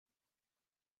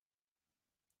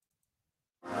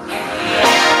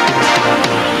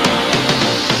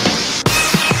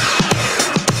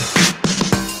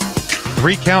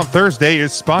3 Count Thursday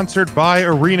is sponsored by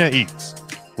Arena Eats.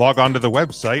 Log on to the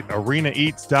website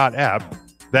arenaeats.app.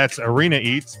 That's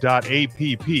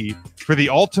arenaeats.app for the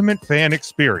ultimate fan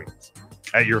experience.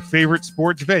 At your favorite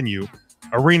sports venue,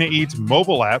 Arena Eats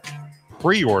mobile app,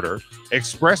 pre-order,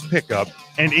 express pickup,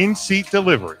 and in-seat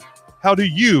delivery. How do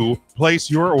you place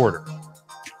your order?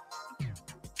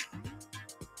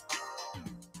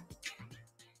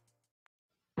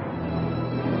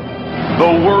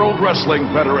 The World Wrestling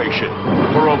Federation,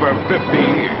 for over 50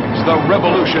 years, the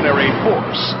revolutionary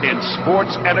force in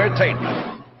sports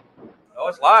entertainment. Oh,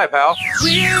 it's live, pal. We're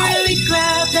really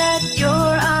glad that you're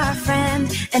our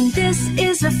friend, and this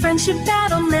is a friendship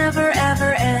that'll never,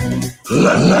 ever end.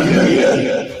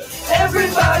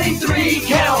 Everybody 3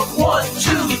 count. 1,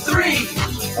 2, 3.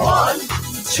 1,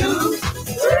 2, 3.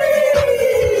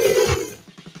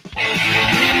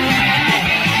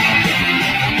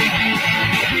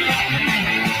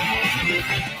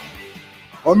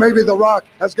 Or maybe The Rock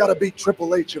has got to beat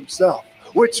Triple H himself,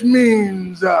 which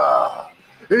means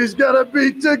he's got to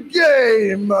beat the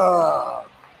game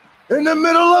in the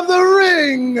middle of the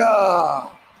ring.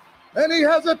 And he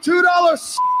has a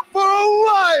 $2 for a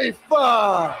life.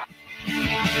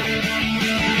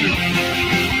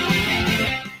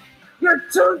 You're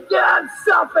too damn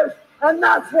selfish, and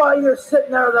that's why you're sitting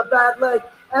there with a bad leg,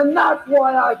 and that's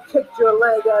why I kicked your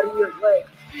leg out of your leg.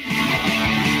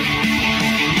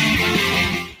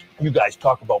 You guys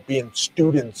talk about being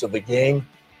students of the game.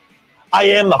 I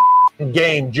am the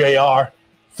game, JR.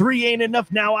 3 ain't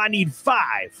enough now. I need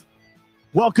 5.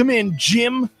 Welcome in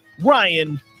Jim,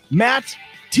 Ryan, Matt,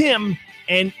 Tim,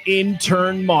 and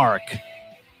intern Mark.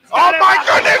 Oh my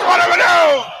goodness, what do we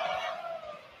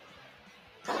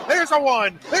do? There's a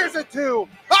 1. There's a 2.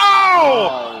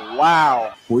 Oh,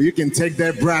 wow. Well, you can take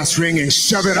that brass ring and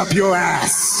shove it up your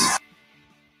ass.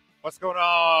 What's going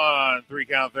on, 3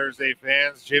 Count Thursday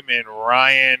fans? Jim and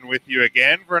Ryan with you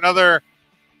again for another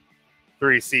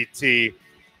 3CT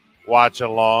watch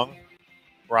along.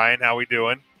 Ryan, how we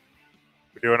doing?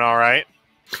 We're doing all right?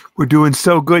 We're doing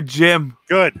so good, Jim.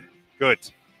 Good.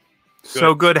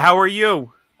 So good. How are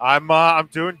you? I'm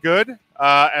doing good.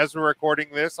 As we're recording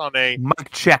this on a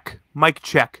Mic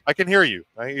check. I can hear you.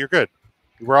 You're good.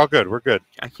 We're all good. We're good.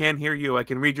 I can't hear you. I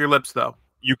can read your lips though.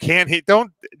 You can't hit.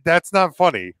 Don't. That's not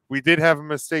funny. We did have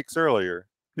mistakes earlier.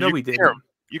 No, we didn't.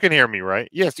 You can hear me, right?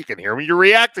 Yes, you can hear me. You're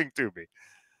reacting to me.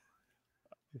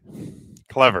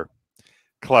 Clever.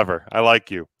 I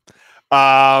like you.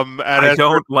 And I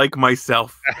don't like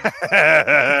myself.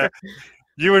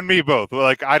 You and me both.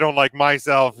 Like, I don't like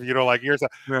myself. You don't like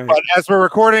yourself. Right. But as we're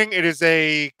recording, it is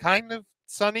a kind of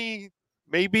sunny,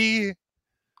 maybe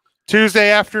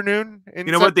Tuesday afternoon. You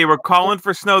know what? They were calling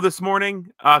for snow this morning,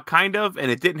 kind of,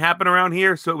 and it didn't happen around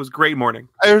here, so it was great morning.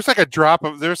 There was like a drop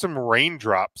of, there's some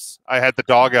raindrops. I had the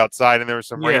dog outside, and there was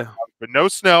some rain, but no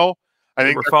snow. I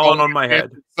think we're falling on my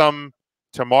head. Some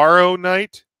tomorrow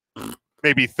night,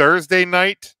 maybe Thursday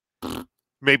night,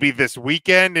 maybe this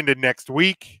weekend into next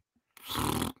week.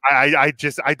 I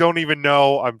don't even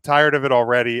know. I'm tired of it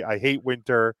already. I hate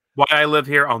winter. Why I live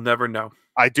here, I'll never know.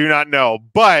 I do not know,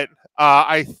 but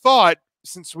I thought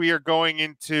since we are going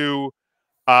into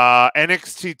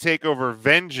NXT TakeOver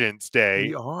Vengeance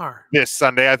Day this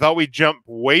Sunday, I thought we'd jump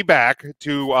way back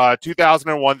to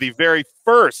 2001, the very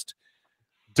first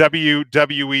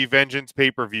WWE Vengeance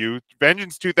pay-per-view,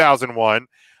 Vengeance 2001.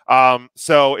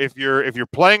 So if you're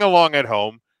playing along at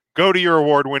home, go to your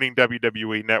award-winning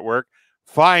WWE network,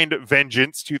 find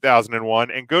Vengeance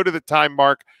 2001, and go to the time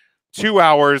mark 2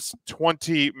 hours,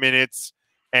 20 minutes,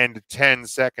 and 10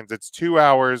 seconds. It's 2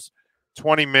 hours,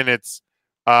 20 minutes,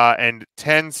 and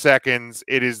 10 seconds.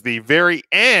 It is the very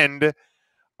end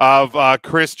of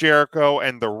Chris Jericho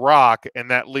and The Rock,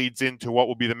 and that leads into what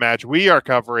will be the match we are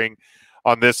covering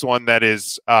on this one. That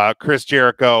is Chris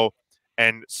Jericho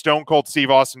and Stone Cold Steve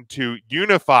Austin to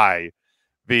unify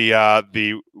the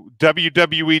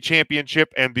WWE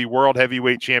Championship and the World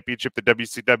Heavyweight Championship, the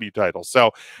WCW title.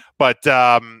 So, but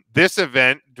this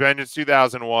event, Vengeance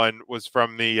 2001, was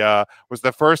from was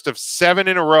the first of 7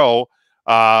 in a row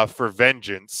for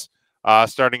Vengeance,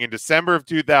 starting in December of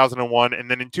 2001,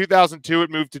 and then in 2002 it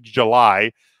moved to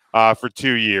July for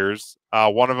 2 years.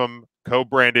 One of them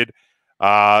co-branded.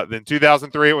 Then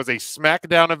 2003 it was a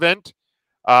SmackDown event.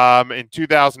 In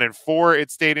 2004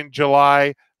 it stayed in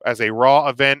July as a Raw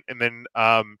event, and then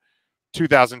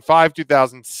 2005,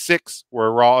 2006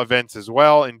 were Raw events as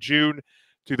well. In June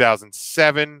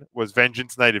 2007 was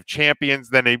Vengeance Night of Champions.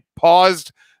 Then they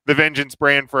paused the Vengeance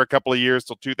brand for a couple of years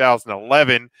till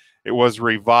 2011. It was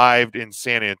revived in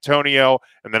San Antonio,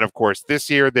 and then of course this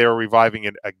year they are reviving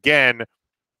it again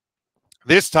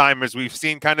This time, as we've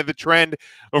seen kind of the trend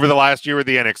over the last year with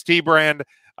the NXT brand,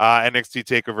 NXT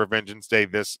TakeOver Vengeance Day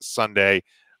this Sunday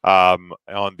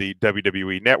on the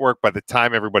WWE Network. By the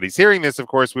time everybody's hearing this, of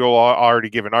course, we will already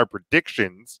given our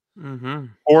predictions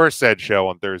for said show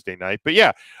on Thursday night. But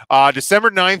yeah,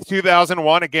 December 9th,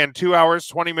 2001. Again, 2 hours,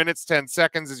 20 minutes, 10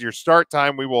 seconds is your start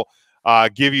time. We will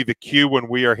give you the cue when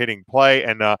we are hitting play,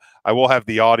 and I will have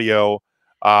the audio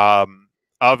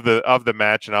of the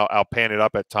match, and I'll pan it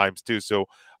up at times too, so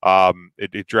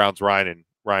it drowns Ryan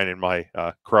and my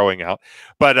crowing out.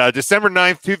 But December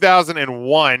 9th,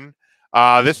 2001.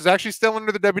 This was actually still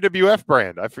under the WWF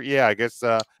brand. I guess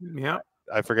I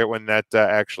forget when that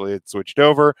actually had switched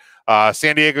over.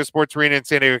 San Diego Sports Arena in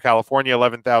San Diego, California,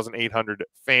 11,800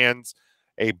 fans,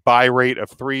 a buy rate of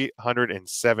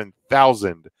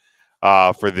 307,000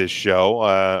 for this show.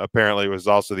 Apparently, it was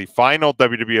also the final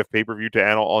WWF pay-per-view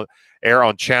to air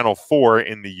on Channel 4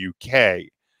 in the UK.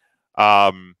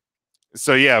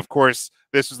 So yeah, of course,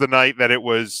 this was the night that it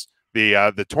was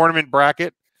the tournament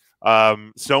bracket.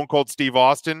 Stone Cold Steve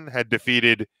Austin had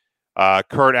defeated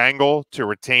Kurt Angle to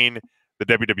retain the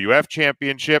WWF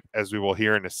Championship, as we will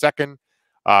hear in a second.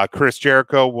 Chris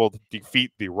Jericho will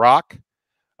defeat The Rock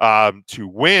to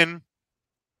win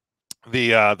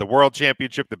the World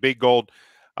Championship, the Big Gold,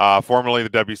 formerly the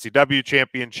WCW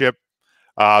Championship.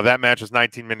 That match was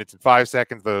 19 minutes and 5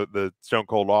 seconds. The Stone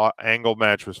Cold Angle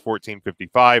match was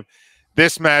 14:55.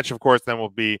 This match, of course, then will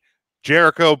be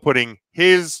Jericho putting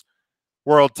his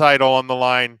world title on the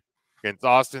line against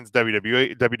Austin's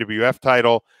WWF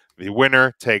title. The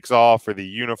winner takes all for the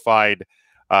unified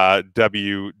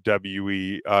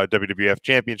WWF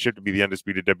Championship, to be the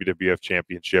undisputed WWF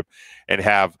Championship and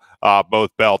have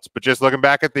both belts. But just looking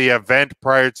back at the event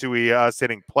prior to us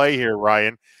hitting play here,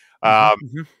 Ryan,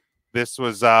 this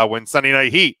was when Sunday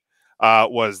Night Heat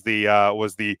was the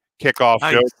kickoff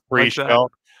show, pre-show.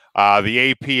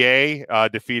 The APA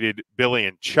defeated Billy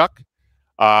and Chuck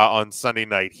on Sunday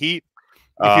Night Heat.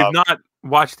 If you've not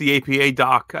watched the APA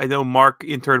doc, I know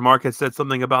intern Mark has said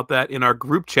something about that in our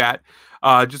group chat.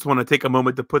 Just want to take a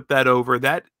moment to put that over.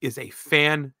 That is a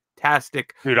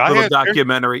fantastic little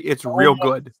documentary. It's real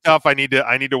good stuff. I need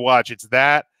to watch. It's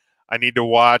that. I need to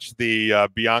watch the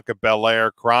Bianca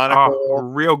Belair Chronicle. Oh,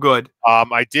 real good.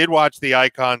 I did watch the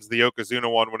Icons, the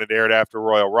Yokozuna one, when it aired after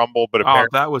Royal Rumble. But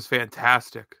that was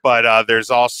fantastic. But there's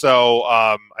also,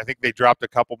 I think they dropped a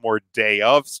couple more day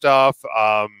of stuff.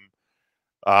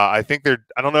 I think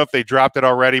I don't know if they dropped it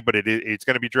already, but it's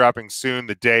going to be dropping soon,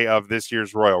 the day of this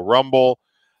year's Royal Rumble,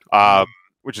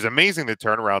 which is amazing the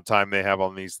turnaround time they have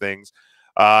on these things.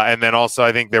 And then also,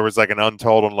 I think there was like an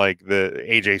untold on like the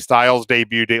AJ Styles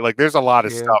debut date. Like, there's a lot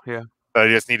of stuff that I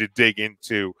just need to dig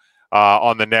into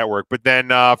on the network. But then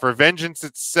for Vengeance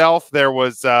itself, there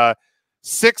was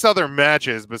 6 other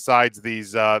matches besides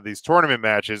these tournament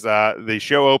matches. The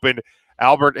show opened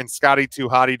Albert and Scotty 2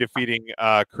 Hotty defeating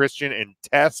Christian and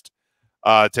Test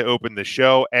to open the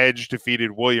show. Edge defeated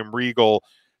William Regal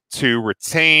to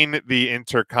retain the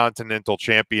Intercontinental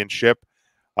Championship.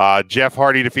 Jeff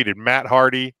Hardy defeated Matt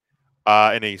Hardy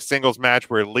in a singles match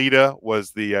where Lita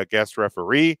was the guest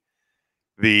referee.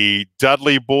 The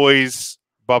Dudley Boys,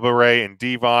 Bubba Ray and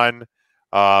Devon,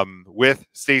 with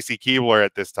Stacy Keibler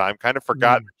at this time. Kind of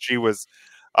forgot that she was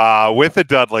with the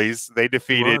Dudleys. They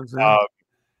defeated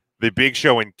the Big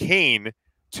Show and Kane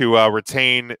to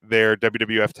retain their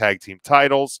WWF Tag Team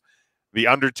titles. The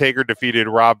Undertaker defeated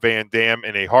Rob Van Dam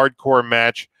in a hardcore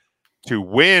match to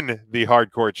win the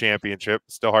Hardcore Championship.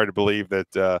 Still hard to believe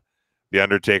that the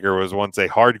Undertaker was once a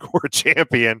hardcore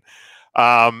champion.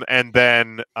 And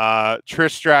then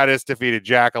Trish Stratus defeated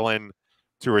Jacqueline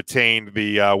to retain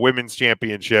the Women's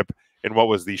Championship in what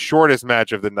was the shortest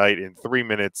match of the night in 3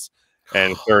 minutes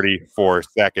and 34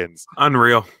 seconds.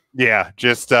 Unreal. Yeah,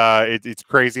 just it's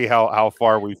crazy how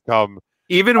far we've come.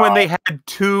 Even when they had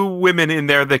 2 women in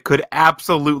there that could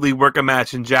absolutely work a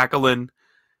match, in Jacqueline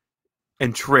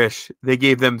and Trish, they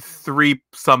gave them 3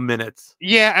 some minutes.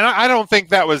 Yeah, and I don't think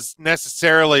that was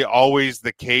necessarily always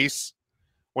the case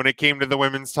when it came to the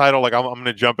women's title. Like, I'm going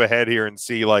to jump ahead here and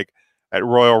see, like, at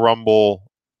Royal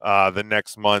Rumble the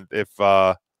next month, if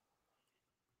at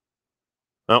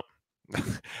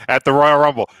the Royal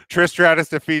Rumble, Trish Stratus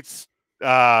defeats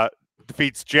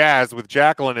Jazz with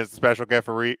Jacqueline as the special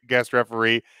guest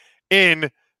referee in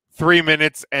 3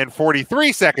 minutes and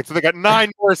 43 seconds. So they got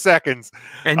 9 more seconds.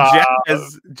 And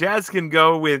Jazz can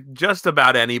go with just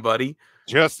about anybody.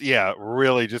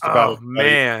 Really just about anybody.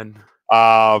 Man.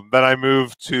 Then I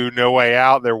moved to No Way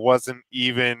Out. There wasn't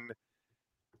even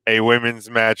a women's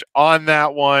match on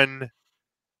that one.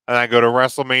 And I go to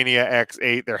WrestleMania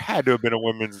X8. There had to have been a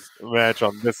women's match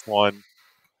on this one.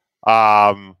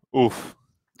 Oof.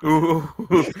 Ooh.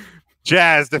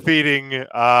 Jazz defeating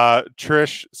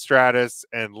Trish Stratus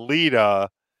and Lita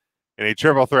in a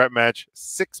triple threat match,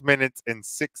 6 minutes and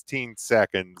 16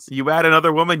 seconds. You add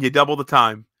another woman, you double the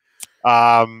time.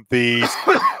 The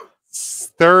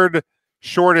third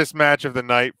shortest match of the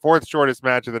night, fourth shortest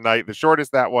match of the night. The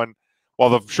shortest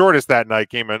the shortest that night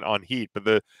came in on Heat, but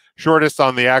the shortest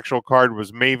on the actual card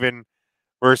was Maven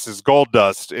versus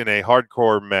Goldust in a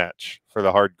hardcore match for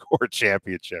the hardcore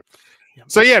championship.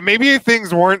 So yeah, maybe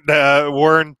things weren't they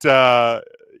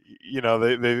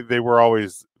were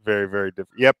always very, very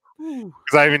different. Yep.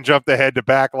 Because I even jumped ahead to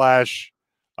Backlash.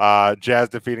 Jazz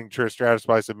defeating Trish Stratus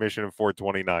by submission in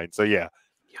 429. So yeah,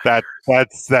 that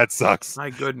sucks. My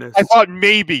goodness. I thought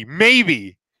maybe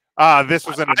this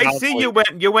was an I see you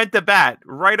went to bat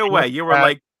right away. You were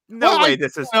like, no way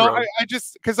this is true. I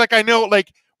just because I know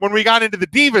when we got into the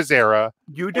Divas era,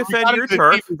 you defend your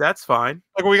turf. That's fine.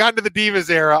 Like when we got into the Divas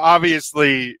era,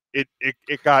 obviously it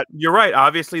got. You're right.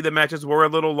 Obviously, the matches were a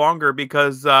little longer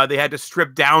because they had to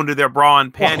strip down to their bra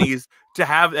and panties to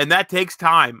have, and that takes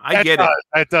time. I get it.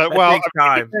 That takes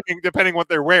time. Depending what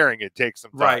they're wearing, it takes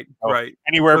some time. Right, so right.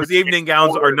 Anywhere, those evening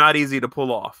gowns are not easy to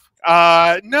pull off.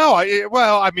 No.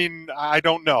 I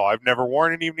don't know. I've never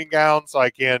worn an evening gown, so I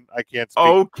can't speak.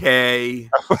 Okay.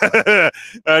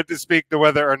 To speak to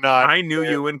whether or not I knew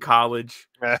you in college.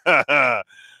 So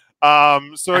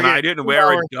and I didn't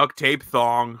wear a duct tape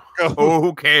thong.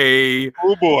 Okay.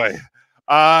 Oh boy.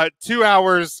 2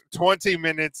 hours, 20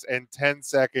 minutes, and 10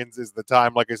 seconds is the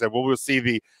time. Like I said, we'll see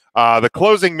the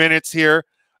closing minutes here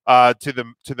to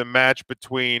the match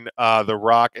between The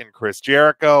Rock and Chris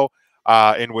Jericho.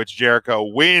 In which Jericho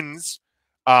wins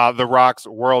The Rock's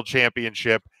World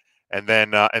Championship, and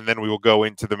then we will go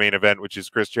into the main event, which is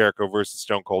Chris Jericho versus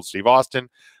Stone Cold Steve Austin.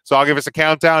 So I'll give us a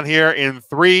countdown here in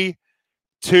 3,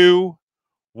 2,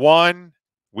 1,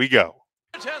 we go.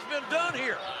 It has been done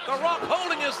here. The Rock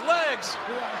holding his legs.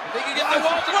 He can get the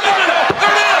wall.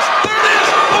 There it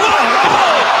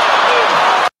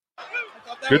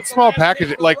is. Good small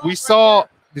package. Like we saw.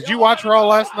 Did you watch Raw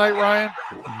last night, Ryan?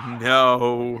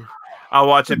 No. I'll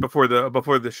watch it before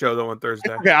the show though on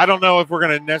Thursday. Okay, I don't know if we're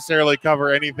going to necessarily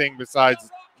cover anything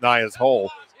besides Nia's hole,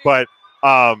 but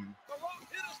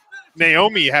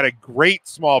Naomi had a great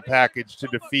small package to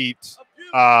defeat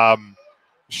Shayna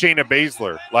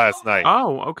Baszler last night.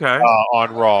 Oh, okay.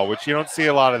 On Raw, which you don't see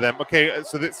a lot of them. Okay,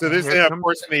 so this is of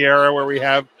course in the era where we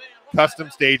have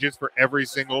custom stages for every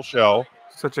single show.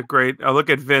 Such a great look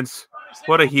at Vince.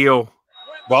 What a heel.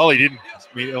 Well, he didn't.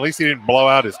 I mean, at least he didn't blow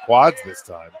out his quads this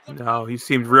time. No, he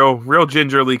seemed real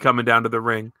gingerly coming down to the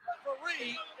ring.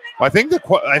 Well, I think the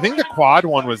quad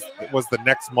one was the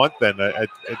next month then at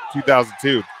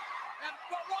 2002.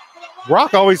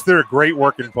 Rock always threw a great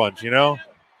working punch, you know.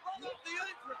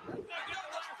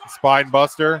 Spine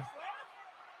buster.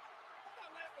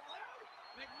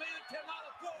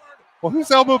 Well,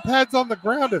 whose elbow pads on the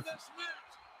ground?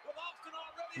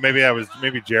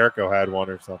 Maybe Jericho had one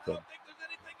or something.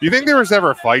 Do you think there was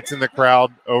ever fights in the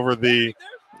crowd over the?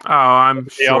 Oh, I'm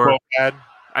sure. Elbow pad?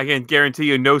 I can guarantee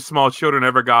you, no small children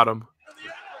ever got them.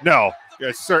 No,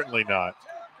 certainly not.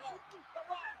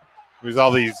 It was all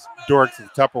these dorks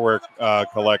with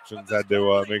Tupperware collections had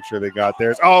to make sure they got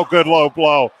theirs. Oh, good low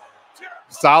blow.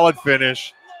 Solid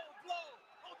finish.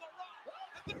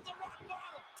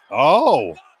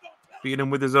 Oh. Beat him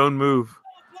with his own move.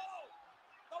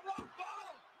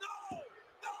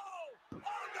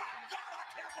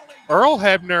 Earl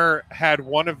Hebner had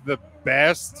one of the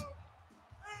best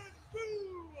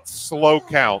slow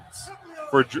counts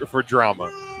for drama.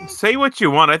 Say what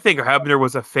you want. I think Hebner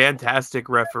was a fantastic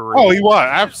referee. Oh, he was.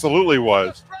 Absolutely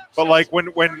was. But like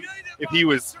if he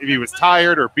was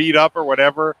tired or beat up or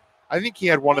whatever, I think he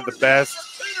had one of the best.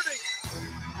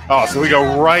 Oh, so we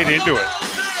go right into it.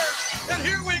 And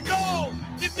here we go.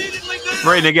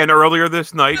 Right, and again, earlier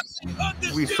this night,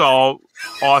 we saw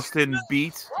Austin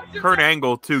beat Kurt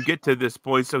Angle to get to this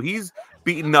point, so he's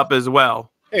beaten up as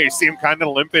well. Hey, you see him kind of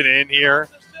limping in here.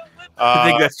 I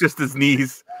think that's just his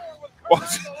knees. Well,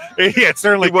 yeah, it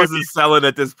certainly he wasn't selling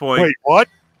at this point. Wait, what?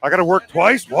 I got to work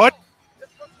twice? What?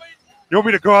 You want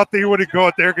me to go out there? You want to go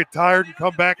out there, get tired, and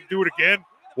come back and do it again?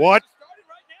 What?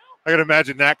 I can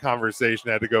imagine that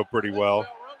conversation had to go pretty well.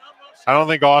 I don't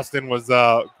think Austin was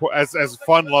as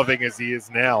fun-loving as he is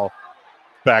now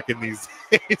back in these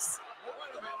days.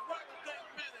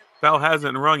 Bell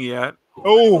hasn't rung yet.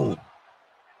 Oh.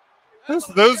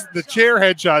 The chair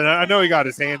headshot, I know he got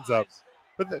his hands up,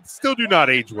 but that still do not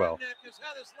age well.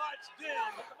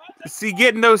 See,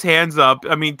 getting those hands up,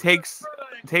 I mean, takes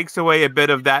away a bit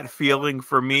of that feeling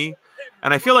for me.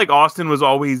 And I feel like Austin was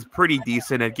always pretty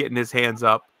decent at getting his hands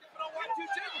up.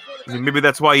 I mean, maybe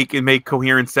that's why he can make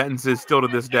coherent sentences still to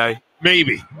this day.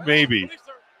 Maybe.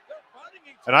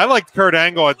 And I liked Kurt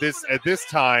Angle at this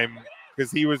time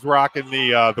because he was rocking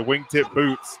the wingtip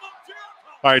boots.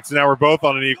 All right, so now we're both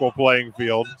on an equal playing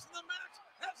field.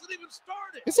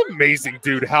 It's amazing,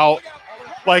 dude, how,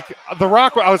 like, The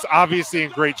Rock, I was obviously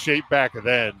in great shape back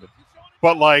then,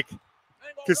 but, like,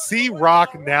 to see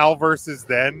Rock now versus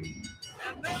then,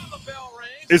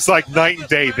 it's like night and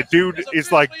day. The dude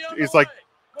is like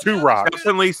two Rocks.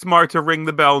 Definitely smart to ring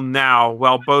the bell now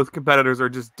while both competitors are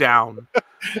just down.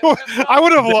 I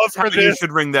would have loved for this. You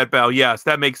should ring that bell. Yes,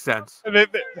 that makes sense. And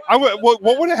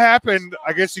what would have happened?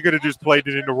 I guess you could have just played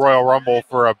it into Royal Rumble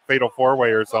for a Fatal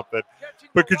 4-Way or something.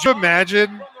 But could you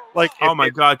imagine, like, oh my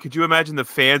God, could you imagine the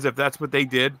fans if that's what they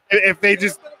did? If they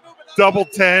just double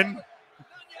 10?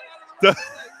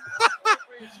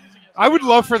 I would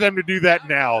love for them to do that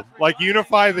now. Like,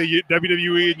 unify the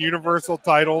WWE and Universal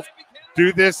titles,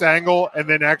 do this angle, and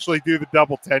then actually do the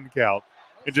double 10 count.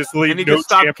 And just leave no just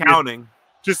stop champions. counting.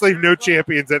 Just leave no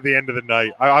champions at the end of the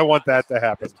night. I want that to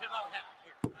happen.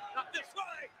 Oh,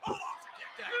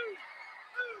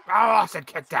 Austin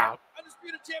kicked out.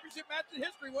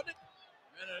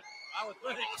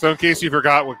 So in case you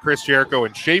forgot what Chris Jericho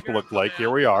in shape looked like, here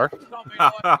we are.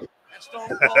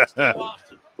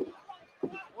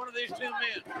 One of these two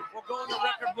men will go in the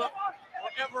record book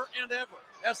forever and ever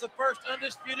as the first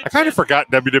undisputed. I kind of forgot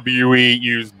WWE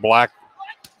used black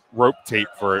rope tape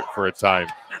for a time.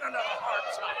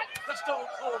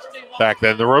 Back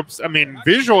then, the ropes, I mean,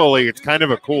 visually, it's kind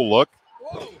of a cool look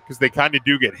because they kind of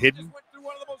do get hidden.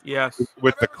 Yes.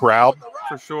 With the crowd.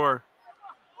 For sure.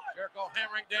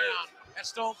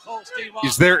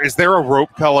 Is there a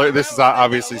rope color? This is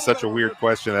obviously such a weird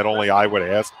question that only I would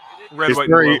ask. Red, white,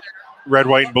 and blue. Red,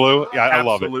 white, and blue? Yeah, I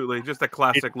love it. Absolutely. Just a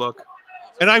classic look.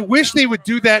 And I wish they would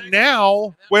do that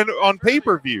now when on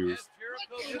pay-per-views.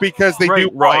 Because they do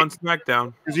Raw and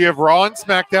SmackDown. Because you have Raw and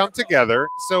SmackDown together.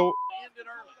 So,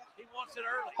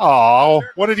 oh,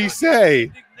 what did he say?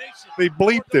 They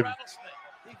bleeped him.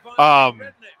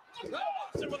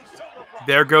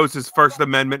 There goes his First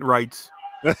Amendment rights.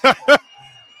 But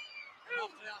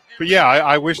yeah,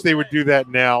 I wish they would do that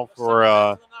now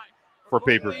for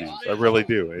pay-per-views. I really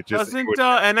do. It just doesn't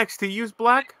NXT use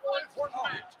black,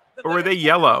 or were they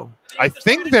yellow? I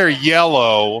think they're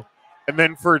yellow, and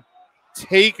then for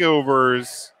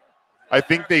takeovers, I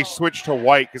think they switched to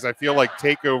white because I feel like the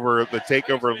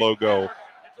takeover logo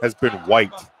has been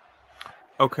white.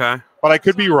 Okay, but I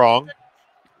could be wrong.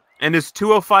 And is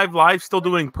 205 Live still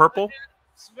doing purple?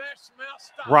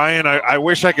 Ryan, I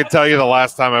wish I could tell you the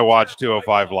last time I watched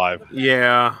 205 Live.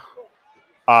 Yeah.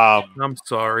 I'm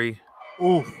sorry.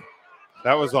 Ooh,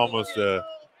 that was almost a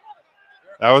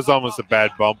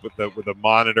bad bump with a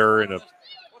monitor and a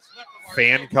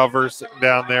fan cover sitting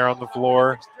down there on the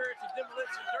floor.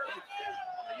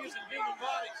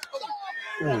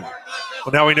 Ooh. Well,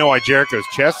 now we know why Jericho's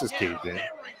chest is caved in.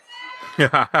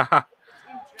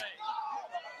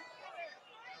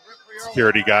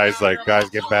 Security guys get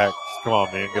back. Come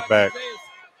on, man, get back.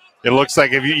 It looks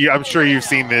like I'm sure you've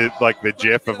seen the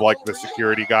GIF of like the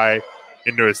security guy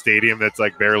into a stadium that's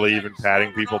like barely even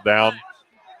patting people down.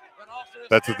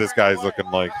 That's what this guy's looking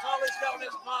like.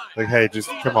 Like, hey, just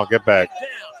come on, get back.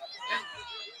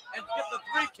 And get the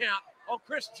 3 count on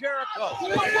Chris Jericho.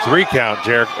 3 count,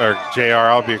 JR.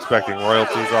 I'll be expecting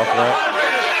royalties off of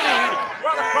that.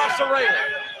 Right across the railing.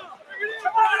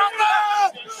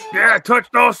 Yeah, I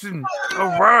touched Austin.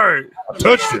 All right. I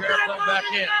touched it.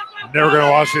 I'm never going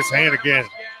to wash this hand again.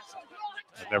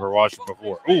 I've never washed it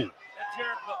before. Ooh.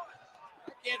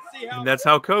 And that's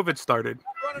how COVID started.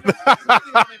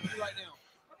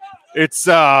 It's,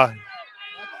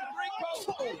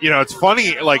 it's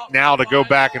funny, like, now to go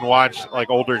back and watch, like,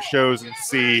 older shows and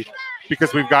see,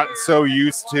 because we've gotten so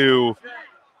used to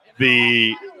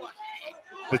the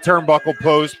turnbuckle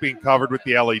post being covered with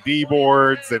the LED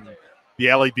boards and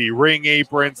the LED ring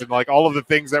aprons and like all of the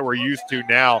things that we're used to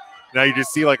now. Now you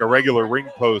just see like a regular ring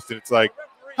post and it's like,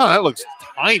 oh, that looks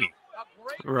tiny.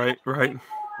 Right.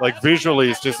 Like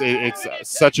visually, it's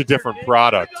such a different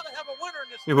product.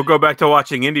 We'll go back to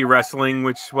watching indie wrestling,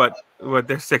 which what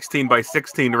they're 16 by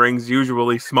 16 rings,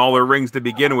 usually smaller rings to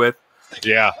begin with.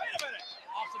 Yeah.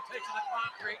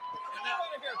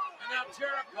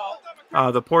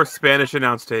 The poor Spanish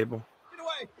announce table.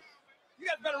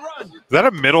 Is that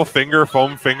a middle finger,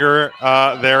 foam finger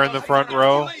there in the front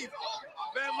row?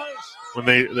 When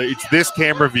it's this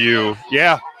camera view.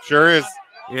 Yeah, sure is.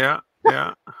 Yeah.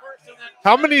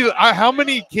 How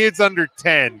many kids under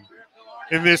 10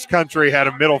 in this country had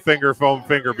a middle finger, foam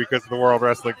finger because of the World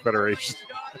Wrestling Federation.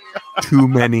 Too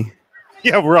many.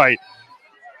 Yeah, right.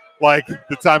 Like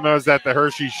the time I was at the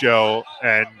Hershey show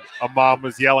and a mom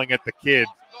was yelling at the kid.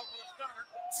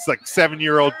 It's like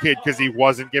 7-year-old kid because he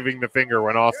wasn't giving the finger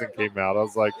when Austin came out. I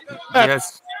was like,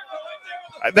 yes.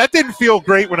 That didn't feel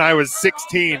great when I was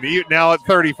 16. Now at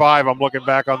 35, I'm looking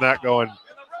back on that going,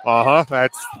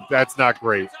 that's not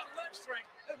great.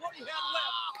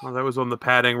 Well, that was on the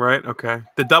padding, right? Okay.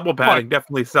 The double padding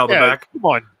definitely sell the back.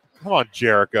 Come on,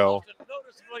 Jericho.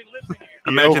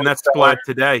 Imagine that splat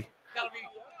today.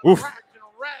 Oof.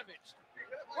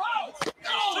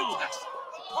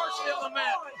 Partially on the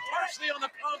mat, partially on the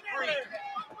concrete.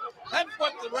 That's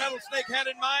what the Rattlesnake had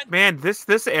in mind. Man,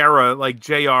 this era, like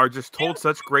JR, just told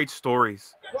such great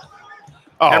stories.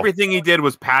 Oh. Everything he did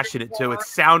was passionate too. It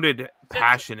sounded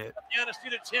passionate.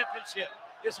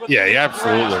 Yeah,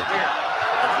 absolutely.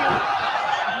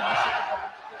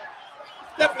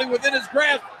 Definitely within his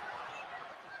grasp.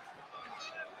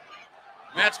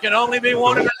 Match can only be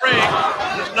won in the ring.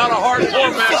 It's not a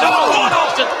hardcore match.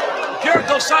 Austin.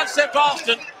 Jericho sidestepped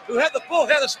Austin, who had the full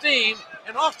head of steam,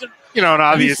 and Austin. And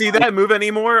obviously, do you see that move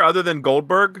anymore other than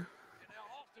Goldberg?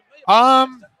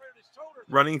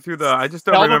 Running through the, I just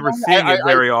don't remember seeing it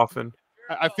very often.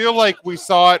 I feel like we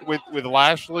saw it with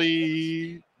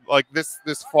Lashley like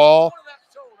this fall.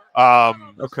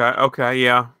 Okay,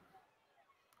 yeah.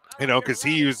 Because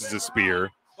he uses a spear.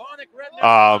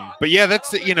 But yeah,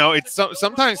 that's it's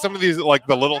sometimes some of these like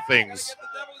the little things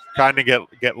kind of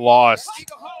get lost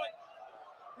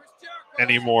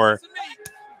anymore.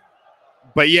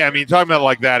 But yeah, I mean, talking about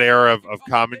like that era of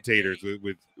commentators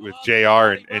with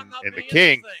JR and the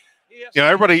King,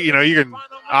 everybody, you can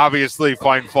obviously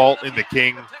find fault in the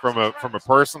King from a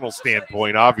personal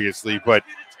standpoint, obviously, but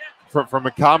from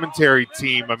a commentary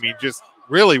team, I mean, just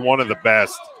really one of the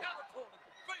best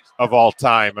of all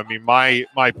time. I mean, my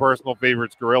personal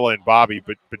favorites, Gorilla and Bobby,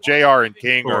 but JR and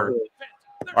King are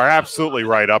absolutely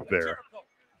right up there.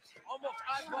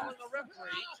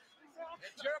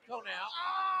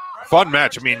 Fun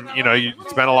match. I mean, you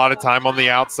spent a lot of time on the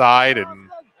outside, and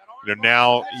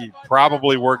now you're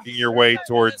probably working your way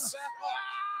towards,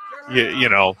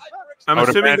 I'm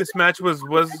assuming this match was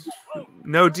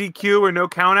no DQ or no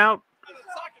count out.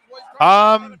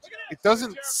 It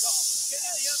doesn't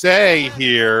say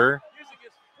here,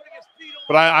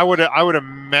 but I would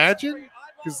imagine,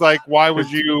 because like, why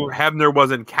would you? Hebner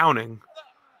wasn't counting.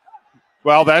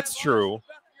 Well, that's true,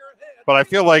 but I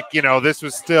feel like this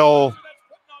was still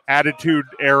Attitude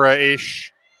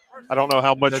Era-ish. I don't know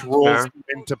how much rules come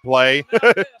into play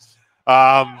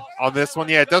on this one.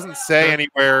 Yeah, it doesn't say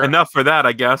anywhere. Enough for that,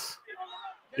 I guess.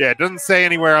 Yeah, it doesn't say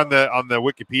anywhere on the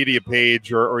Wikipedia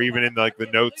page or even in like the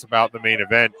notes about the main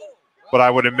event. But I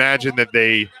would imagine that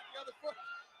they,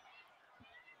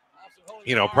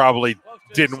 probably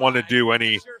didn't want to do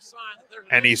any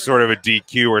sort of a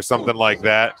DQ or something like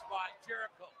that.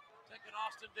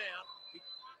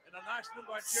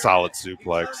 Solid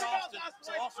suplex.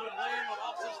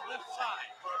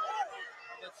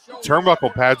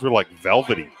 Turnbuckle pads were like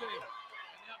velvety.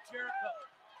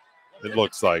 It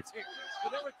looks like.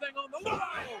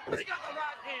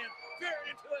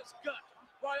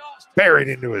 Buried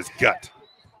into his gut.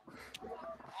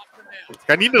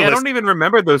 I don't even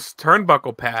remember those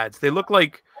turnbuckle pads. They look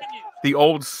like the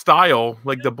old style,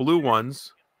 like the blue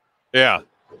ones. Yeah.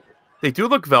 They do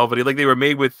look velvety, like they were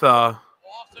made with, I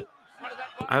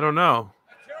don't know.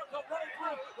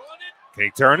 Can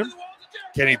he turn him?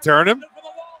 Can he turn him?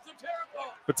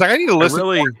 It's like I need to listen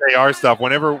to JR stuff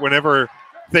whenever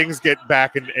things get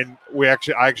back and I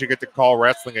actually get to call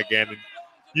wrestling again and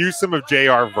use some of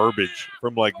JR verbiage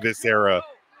from like this era.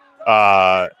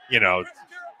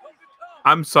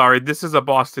 I'm sorry, this is a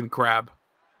Boston Crab.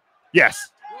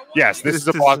 Yes, this is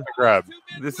a Boston Crab.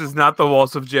 This is not the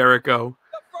Walls of Jericho.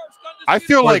 I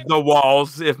feel like the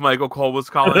Walls, if Michael Cole was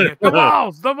calling it. The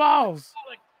Walls.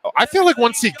 I feel like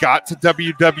once he got to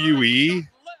WWE,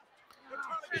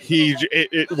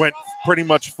 it went pretty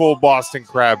much full Boston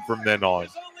Crab from then on.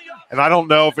 And I don't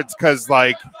know if it's because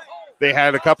like they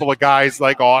had a couple of guys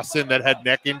like Austin that had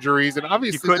neck injuries, and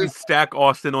obviously you couldn't stack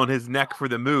Austin on his neck for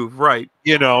the move, right?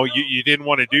 You didn't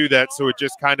want to do that, so it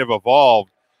just kind of evolved.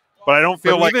 But I don't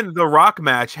feel like even the Rock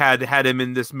match had him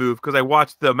in this move, because I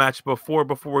watched the match before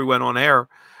we went on air,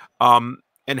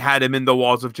 and had him in the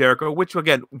Walls of Jericho, which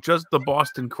again, just the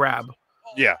Boston Crab.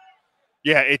 Yeah,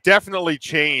 it definitely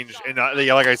changed, and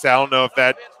like I said, I don't know if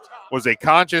that was a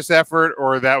conscious effort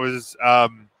or that was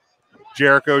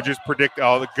Jericho just predicted.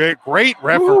 Oh, the great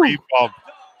referee bump!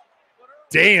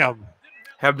 Damn,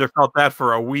 Hebner felt that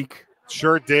for a week.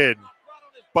 Sure did,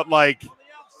 but like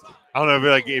I don't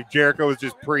know if Jericho was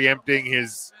just preempting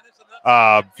his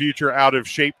future out of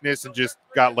shapeness and just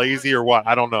got lazy or what.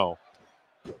 I don't know.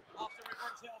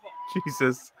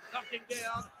 Jesus.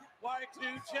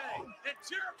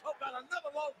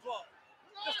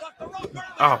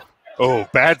 Oh,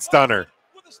 bad stunner.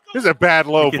 This is a bad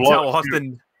low you can blow.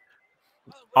 Tell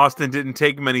Austin didn't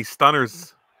take many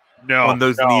stunners on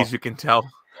those knees, you can tell.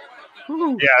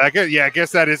 Yeah, I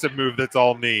guess that is a move that's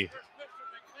all knee.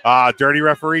 Dirty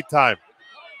referee time.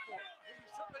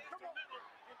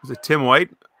 Is it Tim White?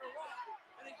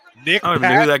 Nick I don't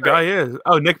even know who that guy is.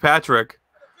 Oh, Nick Patrick.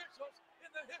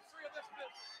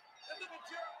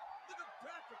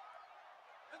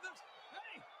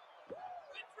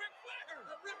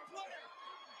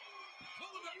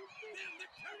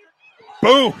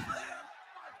 Boom!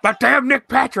 That damn Nick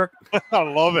Patrick. I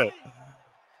love it.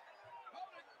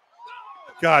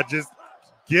 God, just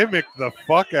gimmick the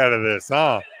fuck out of this,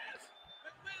 huh?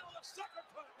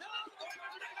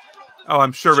 Oh,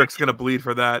 I'm sure Rick's going to bleed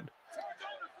for that.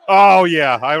 Oh,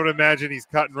 yeah. I would imagine he's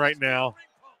cutting right now.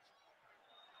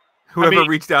 Whoever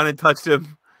reached down and touched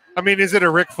him. I mean, is it a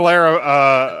Ric Flair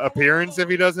appearance if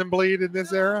he doesn't bleed in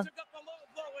this era?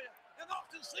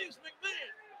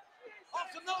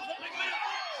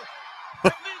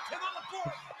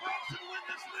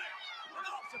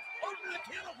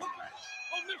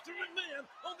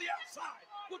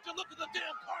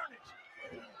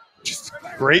 Just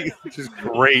great. Just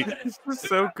great. This is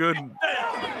so good.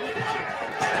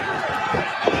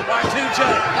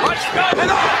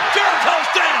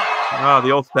 Oh,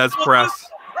 the old Fez press.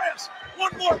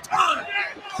 One more time.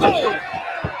 Oh,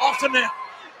 Austin now.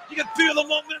 You can feel the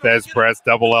momentum. Fez press,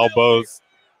 double elbows.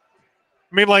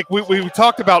 I mean, like we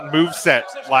talked about moveset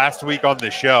last week on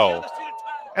the show.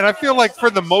 And I feel like for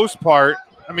the most part,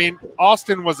 I mean,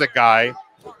 Austin was a guy.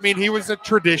 I mean, he was a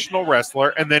traditional wrestler,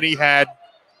 and then he had,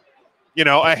 you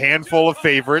know, a handful of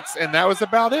favorites, and that was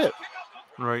about it.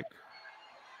 Right.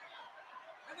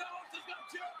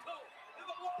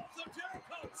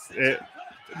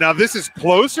 Now this is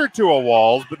closer to a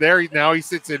Walls, but now he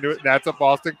sits into it. That's a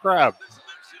Boston Crab.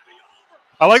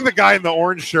 I like the guy in the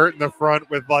orange shirt in the front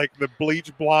with like the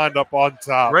bleach blonde up on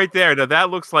top. Right there. Now that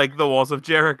looks like the Walls of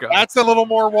Jericho. That's a little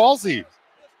more Wallsy.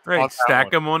 Right.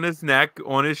 Stack him on his neck,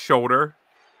 on his shoulder.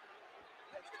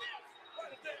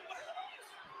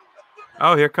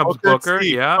 Oh, here comes Booker.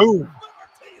 Yeah. Ooh.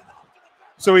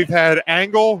 So we've had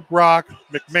Angle, Rock,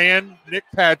 McMahon, Nick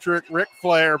Patrick, Ric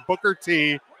Flair, Booker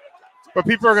T. But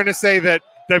people are going to say that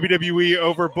WWE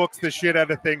overbooks the shit out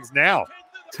of things now.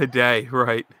 Today,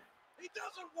 right.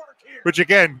 Which,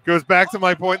 again, goes back to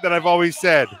my point that I've always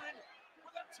said.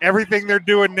 Everything they're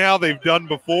doing now, they've done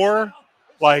before.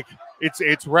 Like,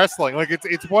 it's wrestling. Like,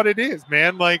 it's what it is,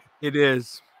 man. Like, it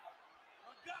is.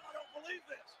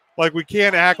 Like, we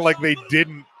can't act like they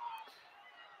didn't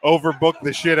overbook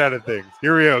the shit out of things.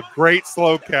 Here we go. Great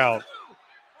slow count.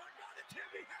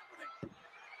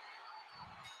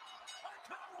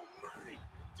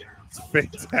 It's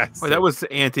fantastic. Well, that was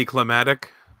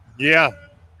anticlimactic. Yeah.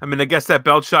 I mean, I guess that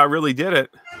belt shot really did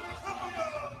it.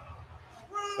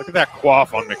 Look at that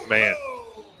quaff on McMahon.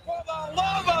 For the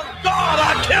love of God,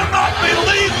 I cannot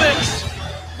believe this.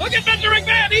 Look at Mr.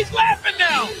 McMahon. He's laughing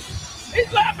now.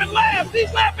 He's laughing loud.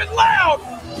 He's laughing loud.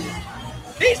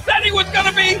 He said he was going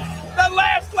to be the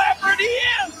last laugher, and he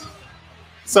is.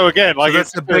 So again, like, so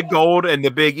that's the big gold and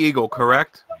the big eagle,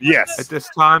 correct? Yes. At this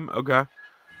time, okay.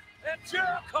 And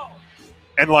Jericho.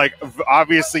 And like,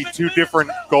 obviously, two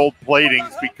different gold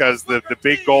platings because the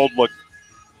big gold looked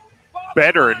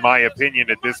better, in my opinion,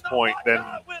 at this point than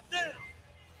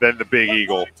the big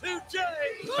eagle.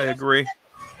 I agree.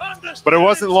 But it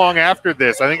wasn't long after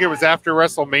this. I think it was after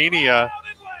WrestleMania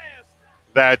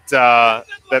that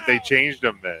they changed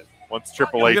them. Then once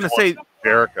Triple H won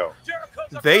Jericho,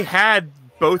 they had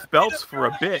both belts for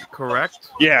a bit, correct?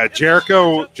 Yeah,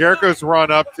 Jericho's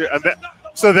run up to.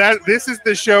 So this is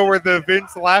the show where the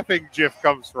Vince laughing gif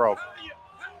comes from.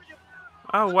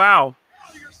 Oh wow!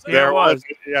 Yeah, there it was.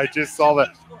 Yeah, I just saw that.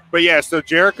 But yeah, so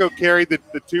Jericho carried the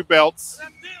two belts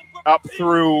up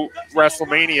through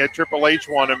WrestleMania. Triple H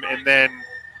won them, and then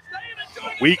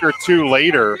a week or two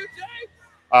later,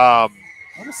 I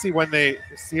want to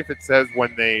see if it says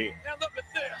when they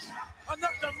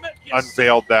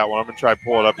unveiled that one. I'm gonna try to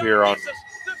pull it up here on.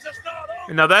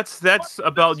 Now that's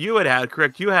a belt you had,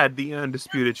 correct? You had the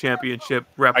Undisputed Championship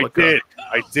replica.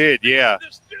 I did, yeah.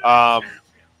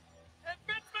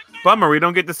 Bummer, we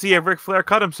don't get to see if Ric Flair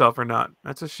cut himself or not.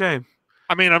 That's a shame.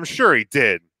 I mean, I'm sure he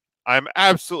did. I'm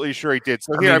absolutely sure he did.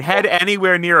 So I mean, head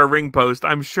anywhere near a ring post,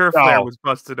 I'm sure Flair was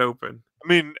busted open. I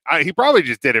mean, he probably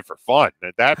just did it for fun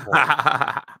at that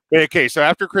point. Okay, so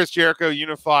after Chris Jericho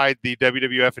unified the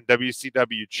WWF and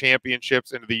WCW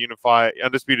championships into the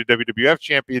undisputed WWF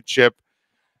championship,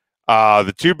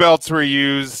 the 2 belts were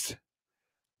used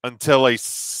until a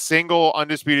single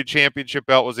undisputed championship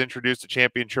belt was introduced to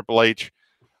Champion Triple H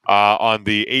on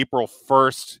the April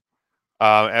 1st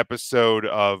episode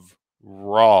of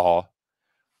Raw.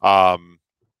 The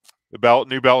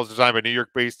new belt was designed by New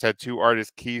York-based tattoo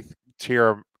artist Keith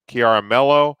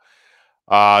Chiaramello.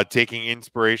 Taking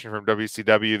inspiration from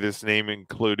WCW, this name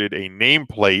included a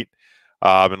nameplate,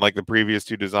 and like the previous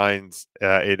 2 designs,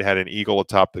 it had an eagle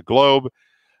atop the globe.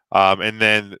 And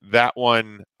then that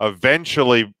one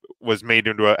eventually was made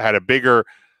into had a bigger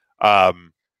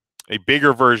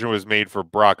version was made for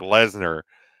Brock Lesnar,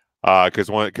 because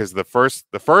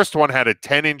the first one had a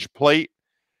 10-inch plate,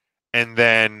 and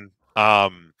then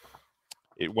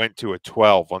it went to a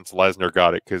 12 once Lesnar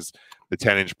got it, because the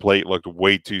 10-inch plate looked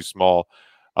way too small.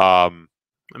 That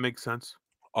makes sense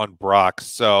on Brock.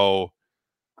 So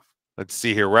let's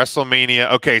see here. WrestleMania.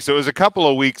 Okay, so it was a couple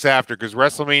of weeks after, because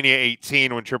WrestleMania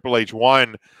 18, when Triple H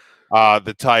won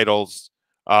the titles,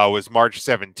 was March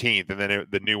 17th, and then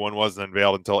the new one wasn't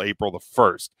unveiled until April the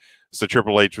 1st. So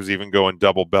Triple H was even going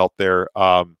double belt there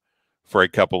for a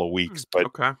couple of weeks. But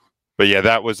okay. But yeah,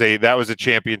 that was a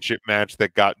championship match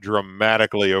that got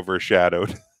dramatically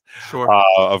overshadowed. Sure.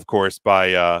 Of course, by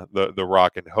the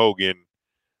Rock and Hogan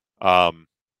on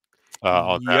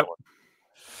that one.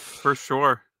 For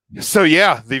sure. So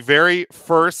yeah, the very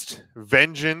first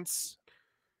Vengeance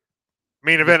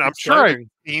main event. I'm sure I've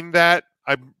seen that.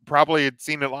 I probably had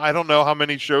seen it. I don't know how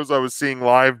many shows I was seeing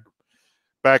live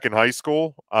back in high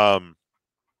school. But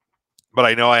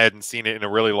I know I hadn't seen it in a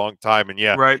really long time. And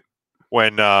yeah, right.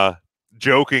 When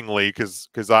jokingly, because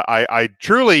I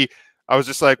truly, I was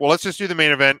just like, well, let's just do the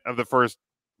main event of the first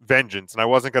Vengeance, and I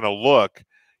wasn't going to look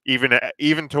even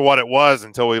to what it was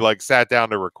until we like sat down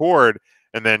to record,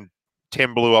 and then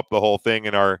Tim blew up the whole thing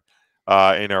in our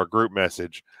group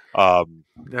message.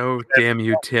 Damn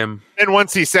you, Tim. And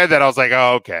once he said that, I was like,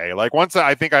 oh, okay. Like once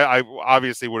I think I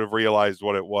obviously would have realized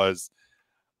what it was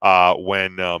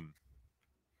when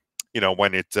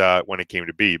it came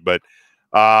to be. But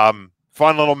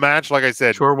fun little match, like I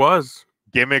said. Sure was.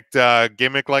 Gimmick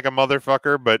like a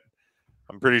motherfucker, but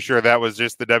I'm pretty sure that was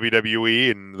just the WWE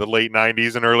in the late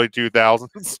 90s and early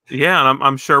 2000s. Yeah, and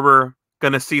I'm sure we're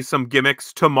going to see some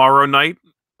gimmicks tomorrow night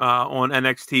on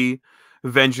NXT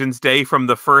Vengeance Day, from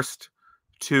the first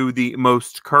to the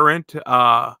most current.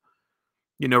 We're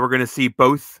going to see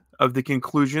both of the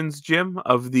conclusions, Jim,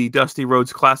 of the Dusty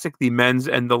Rhodes Classic, the men's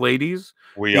and the ladies.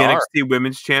 The NXT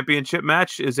Women's Championship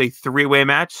match is a 3-way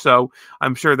match, so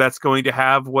I'm sure that's going to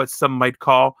have what some might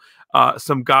call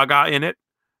some gaga in it.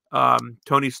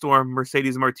 Toni Storm,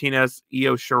 Mercedes Martinez,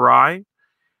 Io Shirai.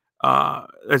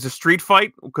 There's a street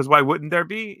fight, because why wouldn't there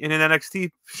be in an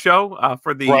NXT show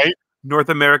for the North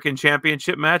American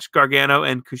Championship match? Gargano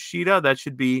and Kushida. That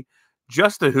should be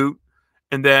just a hoot.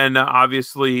 And then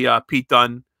obviously Pete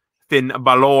Dunne, Finn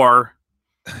Balor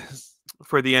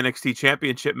for the NXT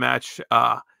Championship match.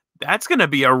 That's going to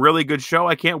be a really good show.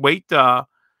 I can't wait to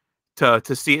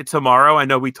see it tomorrow. I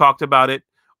know we talked about it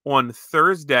on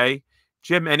Thursday.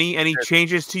 Jim, any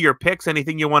changes to your picks?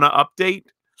 Anything you want to update?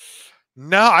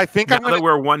 No, I think that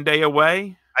we're 1 day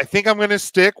away. I think I'm going to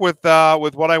stick with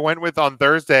what I went with on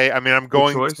Thursday. I mean, I'm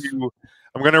going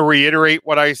to reiterate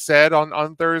what I said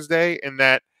on Thursday, in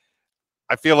that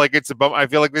I feel like it's I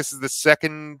feel like this is the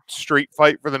second street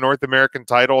fight for the North American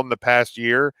title in the past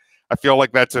year. I feel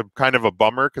like that's a kind of a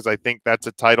bummer, because I think that's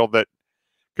a title that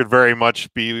could very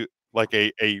much be like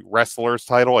a wrestler's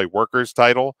title, a worker's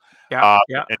title. Yeah.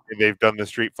 And they've done the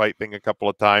street fight thing a couple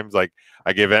of times. Like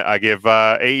I give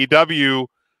AEW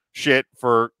shit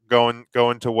for going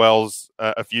to Wells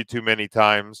a few too many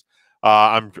times.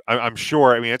 I'm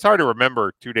sure. I mean, it's hard to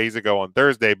remember 2 days ago on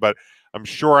Thursday, but I'm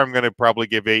sure I'm going to probably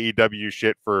give AEW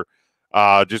shit for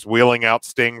just wheeling out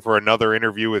Sting for another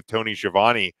interview with Tony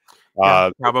Schiavone.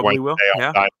 Probably will.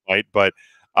 Yeah. Dynamite, but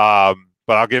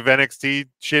I'll give NXT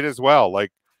shit as well.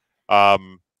 Like,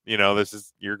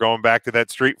 you're going back to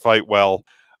that street fight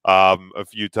a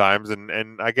few times,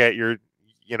 and I get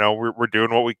we're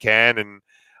doing what we can, and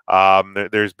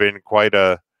there's been quite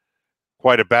a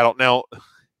battle. Now,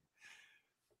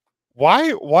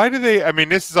 why do they, I mean,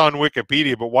 this is on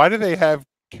Wikipedia, but why do they have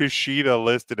Kushida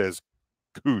listed as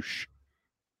Kush?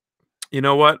 You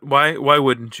know what? Why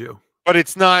wouldn't you? But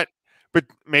it's not, but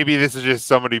maybe this is just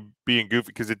somebody being goofy,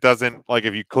 because it doesn't, like,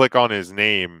 if you click on his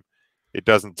name, it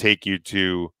doesn't take you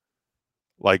to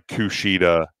like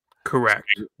Kushida. Correct.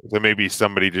 So maybe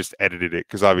somebody just edited it,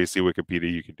 because obviously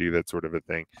Wikipedia, you can do that sort of a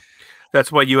thing.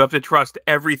 That's why you have to trust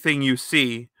everything you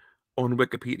see on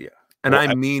Wikipedia. And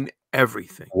I mean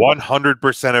everything.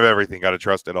 100% of everything. Got to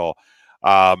trust it all.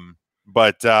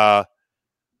 But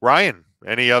Ryan,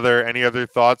 any other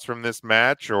thoughts from this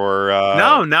match? Or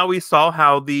No, now we saw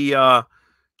how the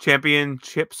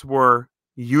championships were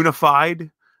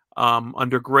unified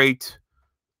under great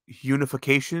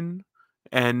unification,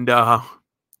 and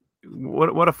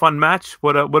what a fun match.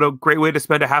 What a great way to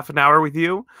spend a half an hour with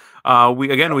you.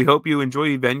 We hope you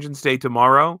enjoy Vengeance Day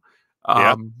tomorrow.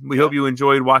 We hope you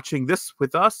enjoyed watching this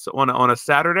with us on a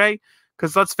Saturday,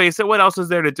 because let's face it, what else is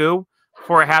there to do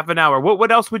for a half an hour?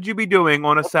 What else would you be doing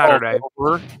on a Saturday?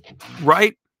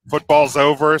 Right? Football's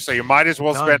over, so you might as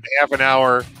well spend half an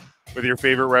hour with your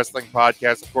favorite wrestling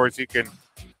podcast. Of course, you can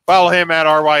follow him at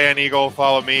RYN Eagle,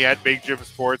 follow me at Big Jim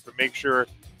Sports, but make sure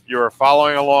you're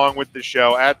following along with the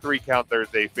show at 3 Count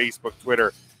Thursday, Facebook,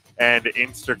 Twitter, and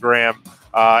Instagram.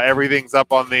 Everything's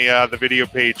up on the video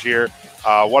page here.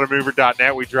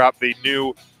 Whatamover.net. We dropped the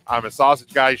new I'm a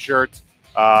Sausage Guy shirt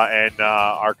and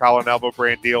our collar and elbow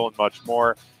brand deal and much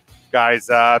more. Guys,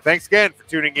 thanks again for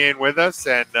tuning in with us,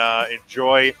 and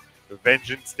enjoy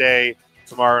Vengeance Day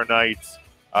tomorrow night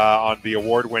on the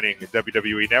award-winning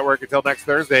WWE Network. Until next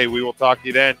Thursday, we will talk to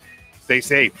you then. Stay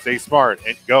safe, stay smart,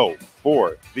 and go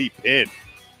for the pin.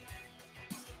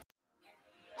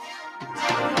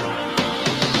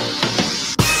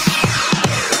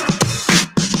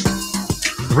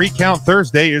 Three Count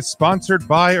Thursday is sponsored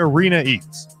by Arena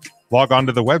Eats. Log on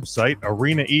to the website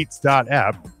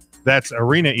arenaeats.app. That's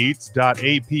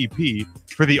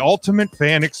arenaeats.app for the ultimate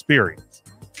fan experience.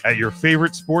 At your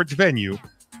favorite sports venue,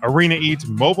 Arena Eats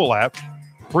mobile app,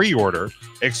 pre-order,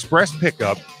 express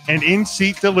pickup, and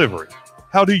in-seat delivery.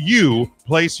 How do you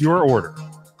place your order?